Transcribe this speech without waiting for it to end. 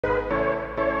Hi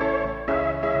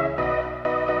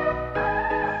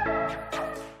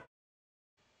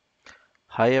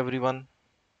everyone,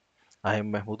 I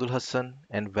am Mahmood Hassan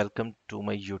and welcome to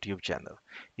my YouTube channel.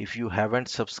 If you haven't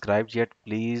subscribed yet,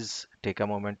 please take a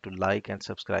moment to like and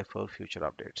subscribe for future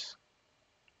updates.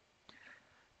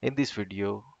 In this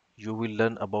video, you will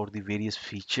learn about the various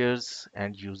features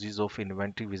and uses of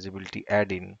inventory visibility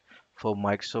add-in for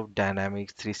Microsoft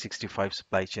Dynamics 365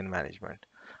 Supply Chain Management,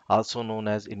 also known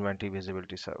as Inventory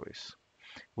Visibility Service.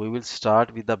 We will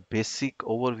start with a basic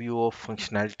overview of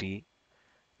functionality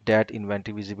that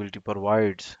inventory visibility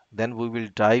provides. Then we will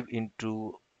dive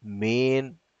into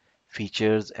main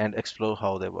features and explore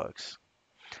how they works.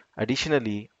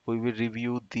 Additionally, we will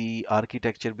review the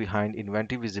architecture behind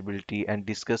inventory visibility and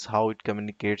discuss how it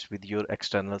communicates with your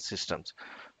external systems.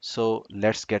 So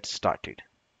let's get started.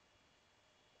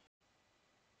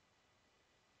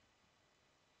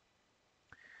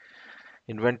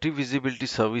 Inventory Visibility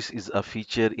Service is a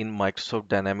feature in Microsoft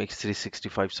Dynamics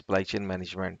 365 Supply Chain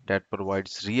Management that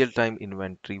provides real-time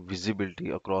inventory visibility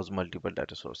across multiple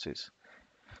data sources.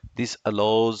 This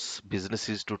allows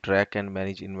businesses to track and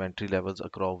manage inventory levels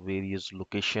across various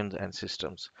locations and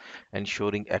systems,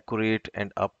 ensuring accurate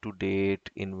and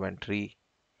up-to-date inventory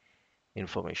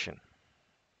information.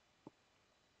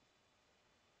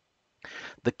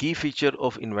 The key feature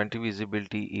of inventory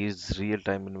visibility is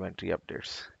real-time inventory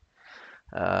updates.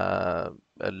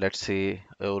 Let's say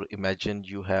or imagine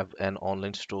you have an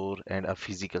online store and a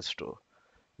physical store.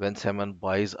 When someone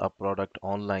buys a product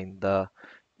online, the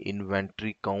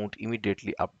inventory count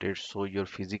immediately updates so your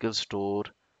physical store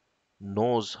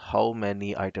knows how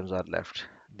many items are left.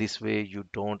 This way, you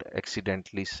don't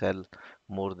accidentally sell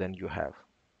more than you have.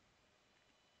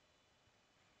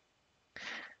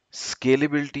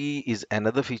 Scalability is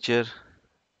another feature.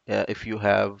 If you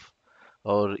have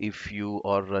or if you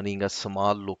are running a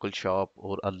small local shop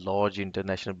or a large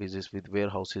international business with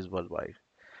warehouses worldwide,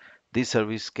 this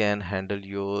service can handle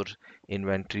your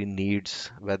inventory needs.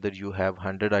 Whether you have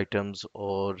 100 items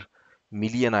or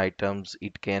million items,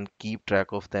 it can keep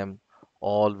track of them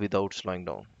all without slowing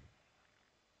down.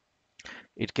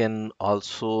 It can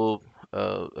also,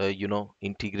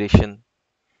 integration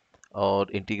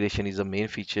is a main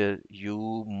feature.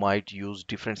 You might use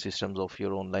different systems of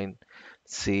your online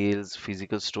sales,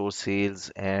 physical store sales,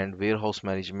 and warehouse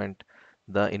management.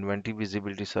 The inventory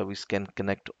visibility service can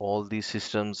connect all these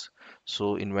systems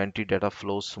so inventory data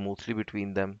flows smoothly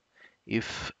between them.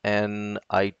 If an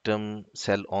item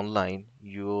sell online,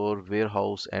 your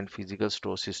warehouse and physical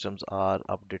store systems are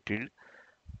updated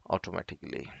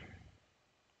automatically.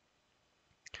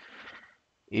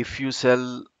 If you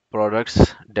sell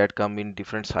products that come in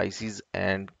different sizes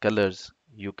and colors,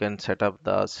 you can set up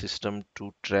the system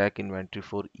to track inventory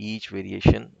for each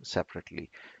variation separately.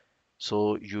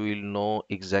 So you will know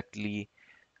exactly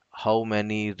how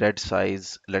many red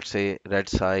size, let's say red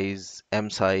size, M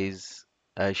size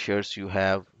shirts you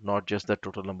have, not just the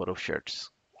total number of shirts.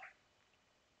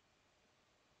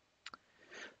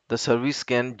 The service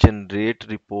can generate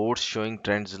reports showing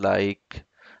trends like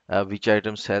which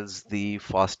item sells the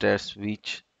fastest,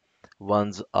 which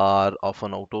ones are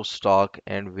often out of stock,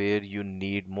 and where you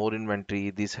need more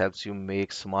inventory. This helps you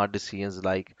make smart decisions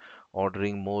like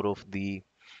ordering more of the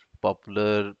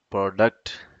popular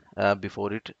product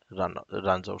before it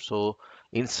runs out. So,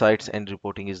 insights and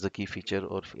reporting is the key feature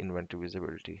of inventory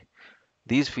visibility.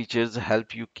 These features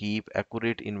help you keep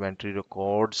accurate inventory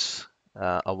records,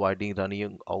 avoiding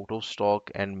running out of stock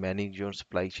and manage your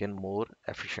supply chain more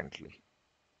efficiently.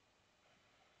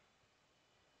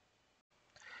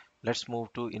 Let's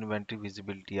move to inventory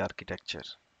visibility architecture.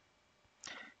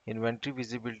 Inventory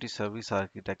visibility service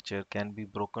architecture can be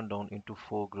broken down into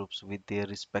four groups with their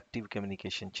respective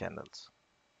communication channels.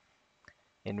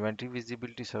 Inventory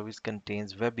visibility service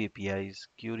contains web APIs,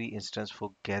 query instance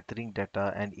for gathering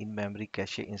data, and in-memory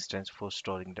cache instance for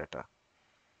storing data.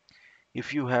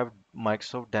 If you have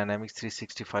Microsoft Dynamics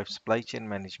 365 Supply Chain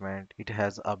Management, it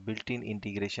has a built-in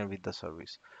integration with the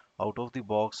service. Out of the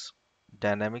box,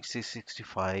 Dynamics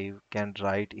 365 can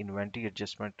write inventory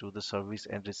adjustment to the service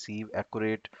and receive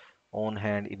accurate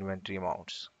on-hand inventory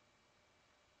amounts.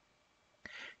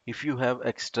 If you have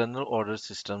external order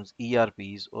systems,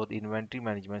 ERPs, or inventory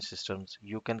management systems,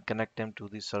 you can connect them to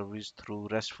the service through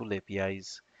RESTful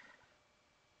APIs.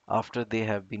 After they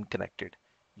have been connected,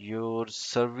 your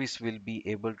service will be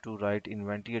able to write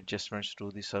inventory adjustments to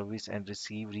the service and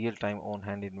receive real-time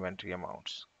on-hand inventory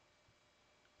amounts.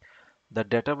 The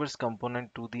Dataverse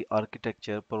component to the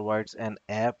architecture provides an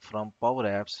app from Power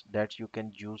Apps that you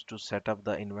can use to set up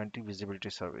the inventory visibility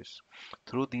service.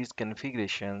 Through these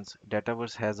configurations,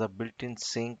 Dataverse has a built-in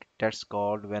sync that's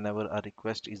called whenever a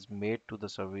request is made to the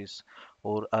service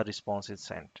or a response is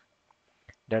sent.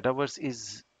 Dataverse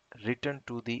is written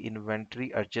to the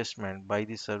inventory adjustment by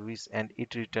the service and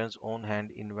it returns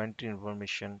on-hand inventory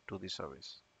information to the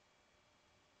service.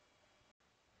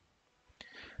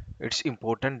 It's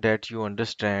important that you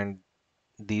understand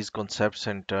these concepts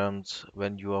and terms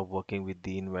when you are working with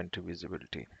the inventory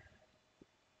visibility.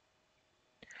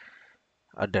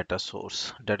 A data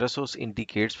source. Data source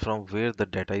indicates from where the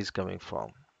data is coming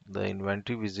from. The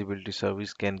inventory visibility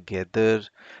service can gather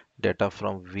data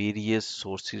from various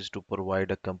sources to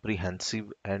provide a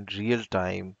comprehensive and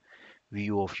real-time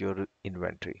view of your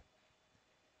inventory.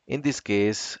 In this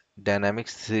case,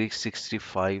 Dynamics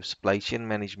 365 supply chain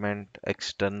management,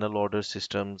 external order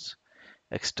systems,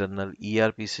 external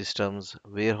ERP systems,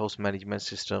 warehouse management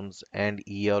systems, and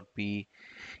ERP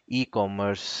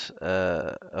e-commerce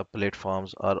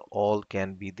platforms are all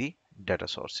can be the data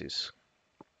sources.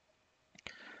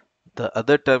 The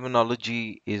other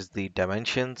terminology is the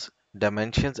dimensions.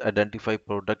 Dimensions identify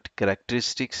product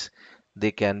characteristics.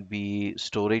 They can be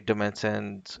storage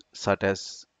dimensions such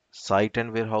as site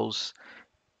and warehouse,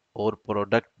 or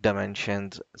product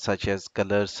dimensions such as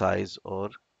color, size, or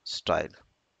style.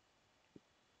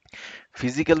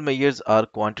 Physical measures are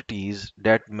quantities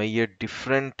that measure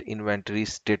different inventory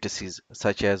statuses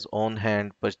such as on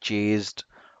hand, purchased,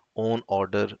 on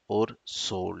order, or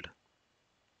sold.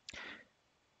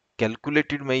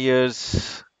 Calculated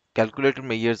measures calculated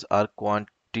measures are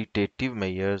quantitative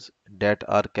measures that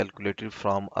are calculated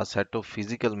from a set of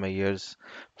physical measures.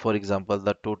 For example,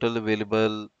 the total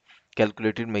available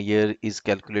calculated measure is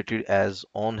calculated as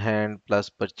on hand plus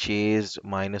purchased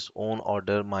minus on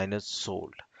order minus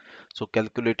sold. So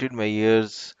calculated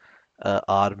measures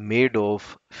are made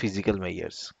of physical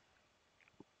measures.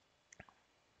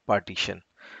 Partition.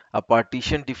 A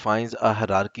partition defines a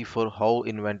hierarchy for how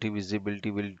inventory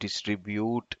visibility will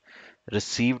distribute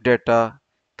received data.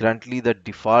 Currently, the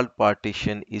default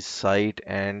partition is site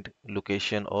and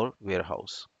location or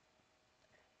warehouse.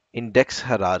 Index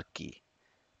hierarchy.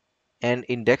 An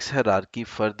index hierarchy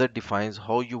further defines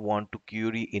how you want to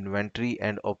query inventory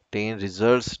and obtain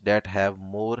results that have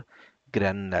more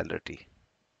granularity.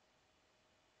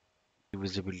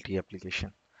 Visibility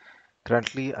application.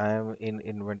 Currently, I am in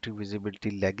Inventory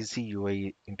Visibility Legacy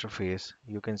UI interface.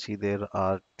 You can see there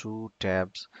are two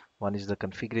tabs. One is the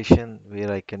configuration,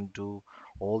 where I can do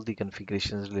all the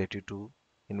configurations related to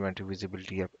Inventory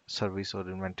Visibility service or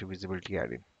Inventory Visibility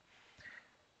add-in.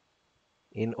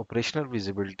 In Operational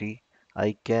Visibility,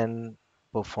 I can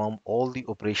perform all the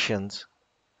operations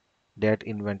that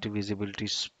Inventory Visibility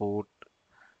support.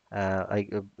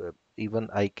 Even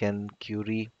I can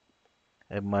query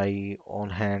my on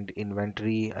hand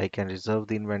inventory. I can reserve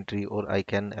the inventory or I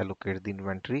can allocate the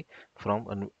inventory from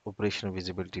an operational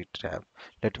visibility tab.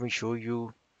 Let me show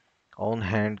you on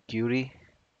hand query,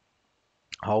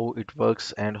 how it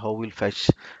works and how we'll fetch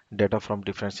data from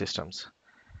different systems.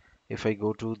 If I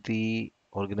go to the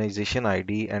organization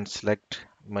ID and select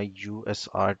my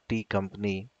USRT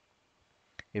company,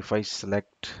 if I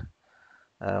select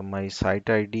my site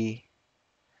ID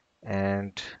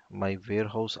and my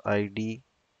warehouse ID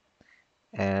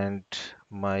and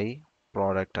my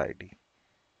product ID,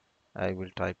 I will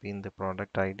type in the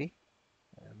product ID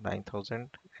 9000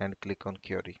 and click on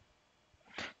query.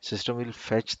 System will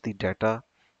fetch the data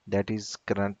that is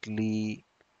currently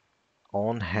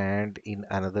on hand in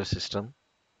another system.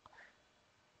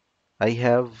 I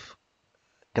have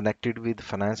connected with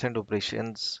finance and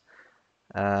operations,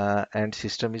 and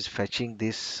system is fetching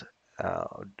this uh,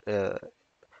 uh,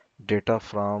 data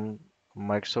from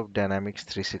Microsoft Dynamics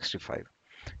 365.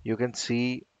 You can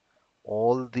see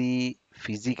all the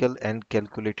physical and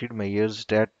calculated measures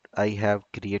that I have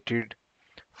created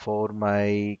for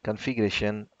my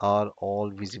configuration are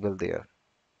all visible there.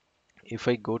 If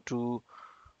I go to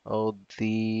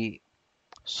the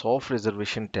soft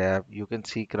reservation tab, you can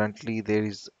see currently there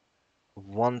is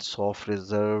one soft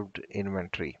reserved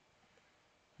inventory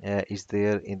is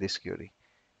there in this query.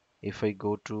 If I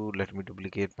go to, let me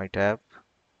duplicate my tab.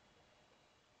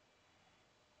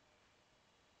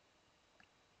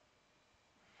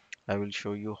 I will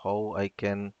show you how I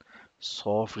can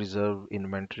soft reserve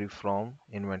inventory from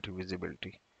inventory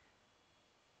visibility.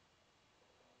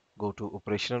 Go to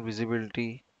operational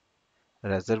visibility,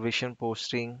 reservation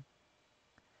posting,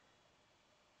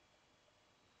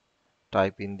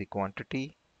 type in the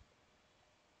quantity,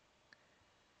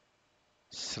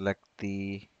 select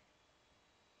the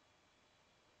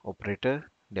operator,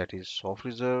 that is soft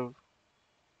reserve,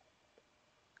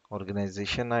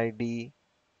 organization ID,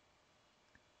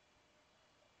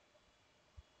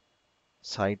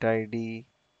 site ID,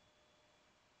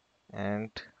 and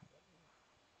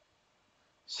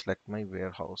select my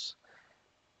warehouse.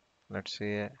 Let's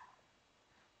say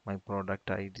my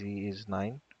product ID is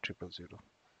 9000.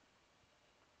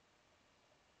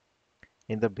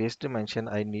 In the base dimension,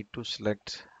 I need to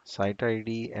select site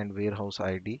ID and warehouse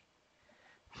ID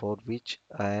for which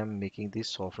I am making this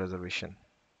soft reservation.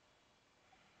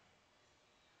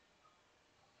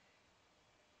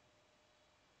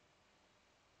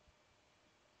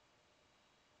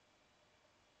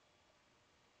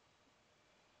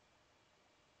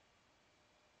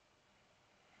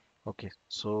 Okay,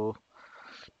 so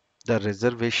the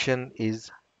reservation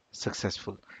is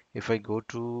successful. If I go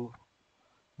to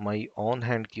my on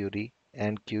hand query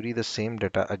and query the same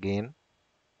data again,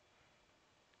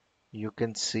 you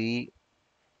can see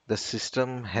the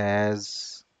system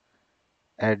has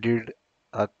added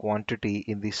a quantity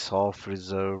in the soft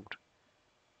reserved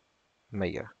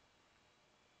measure.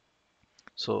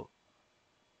 So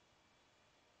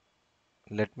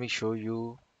let me show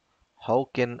you how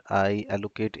can I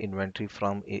allocate inventory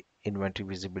from inventory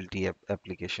visibility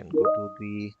application. Go to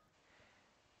the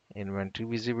inventory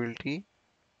visibility,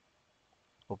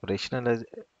 operational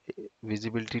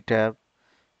visibility tab,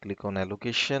 click on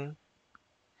allocation.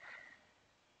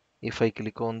 If I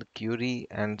click on the query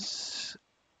and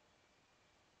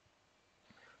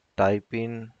type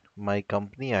in my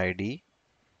company ID,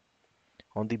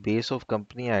 on the base of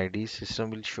company ID, system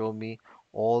will show me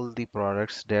all the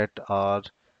products that are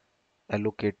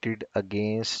allocated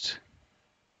against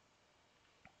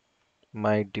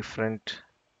my different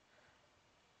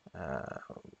uh,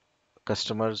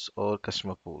 customers or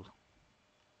customer pool.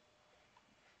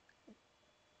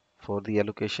 For the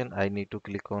allocation, I need to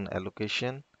click on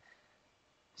allocation,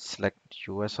 select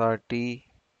USRT.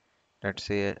 Let's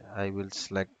say I will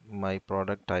select my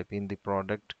product, type in the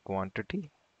product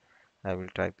quantity. I will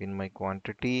type in my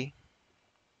quantity,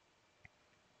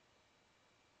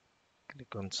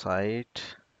 click on site,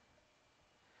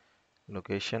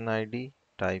 location ID,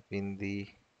 type in the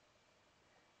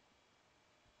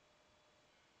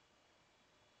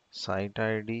site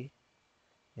ID.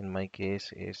 In my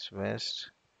case is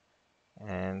West,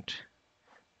 and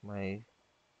my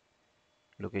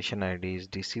location ID is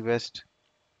DC West.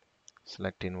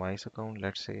 Select invoice account.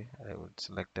 Let's say I would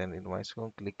select an invoice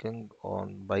account. Clicking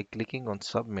on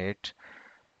submit,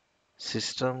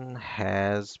 system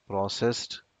has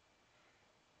processed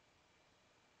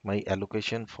my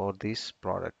allocation for this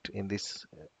product in this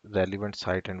relevant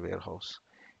site and warehouse.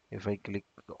 If I click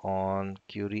on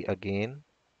query again,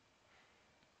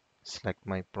 select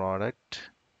my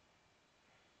product,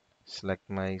 select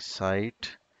my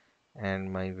site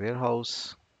and my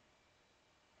warehouse.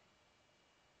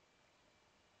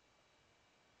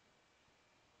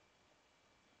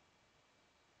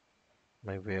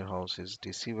 My warehouse is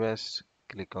DC West.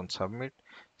 Click on submit.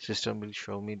 System will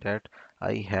show me that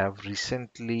I have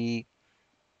recently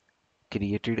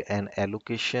created an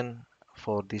allocation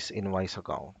for this invoice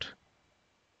account.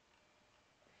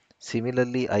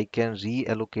 Similarly, I can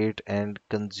reallocate and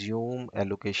consume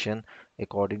allocation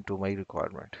according to my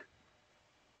requirement.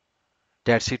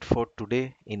 That's it for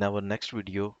today. In our next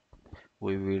video,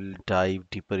 we will dive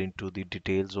deeper into the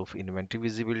details of inventory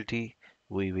visibility.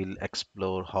 We will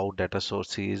explore how data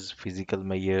sources, physical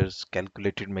measures,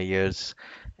 calculated measures,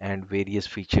 and various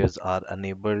features are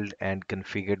enabled and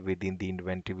configured within the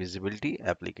inventory visibility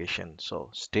application.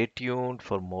 So stay tuned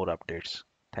for more updates.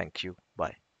 Thank you.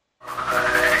 Bye.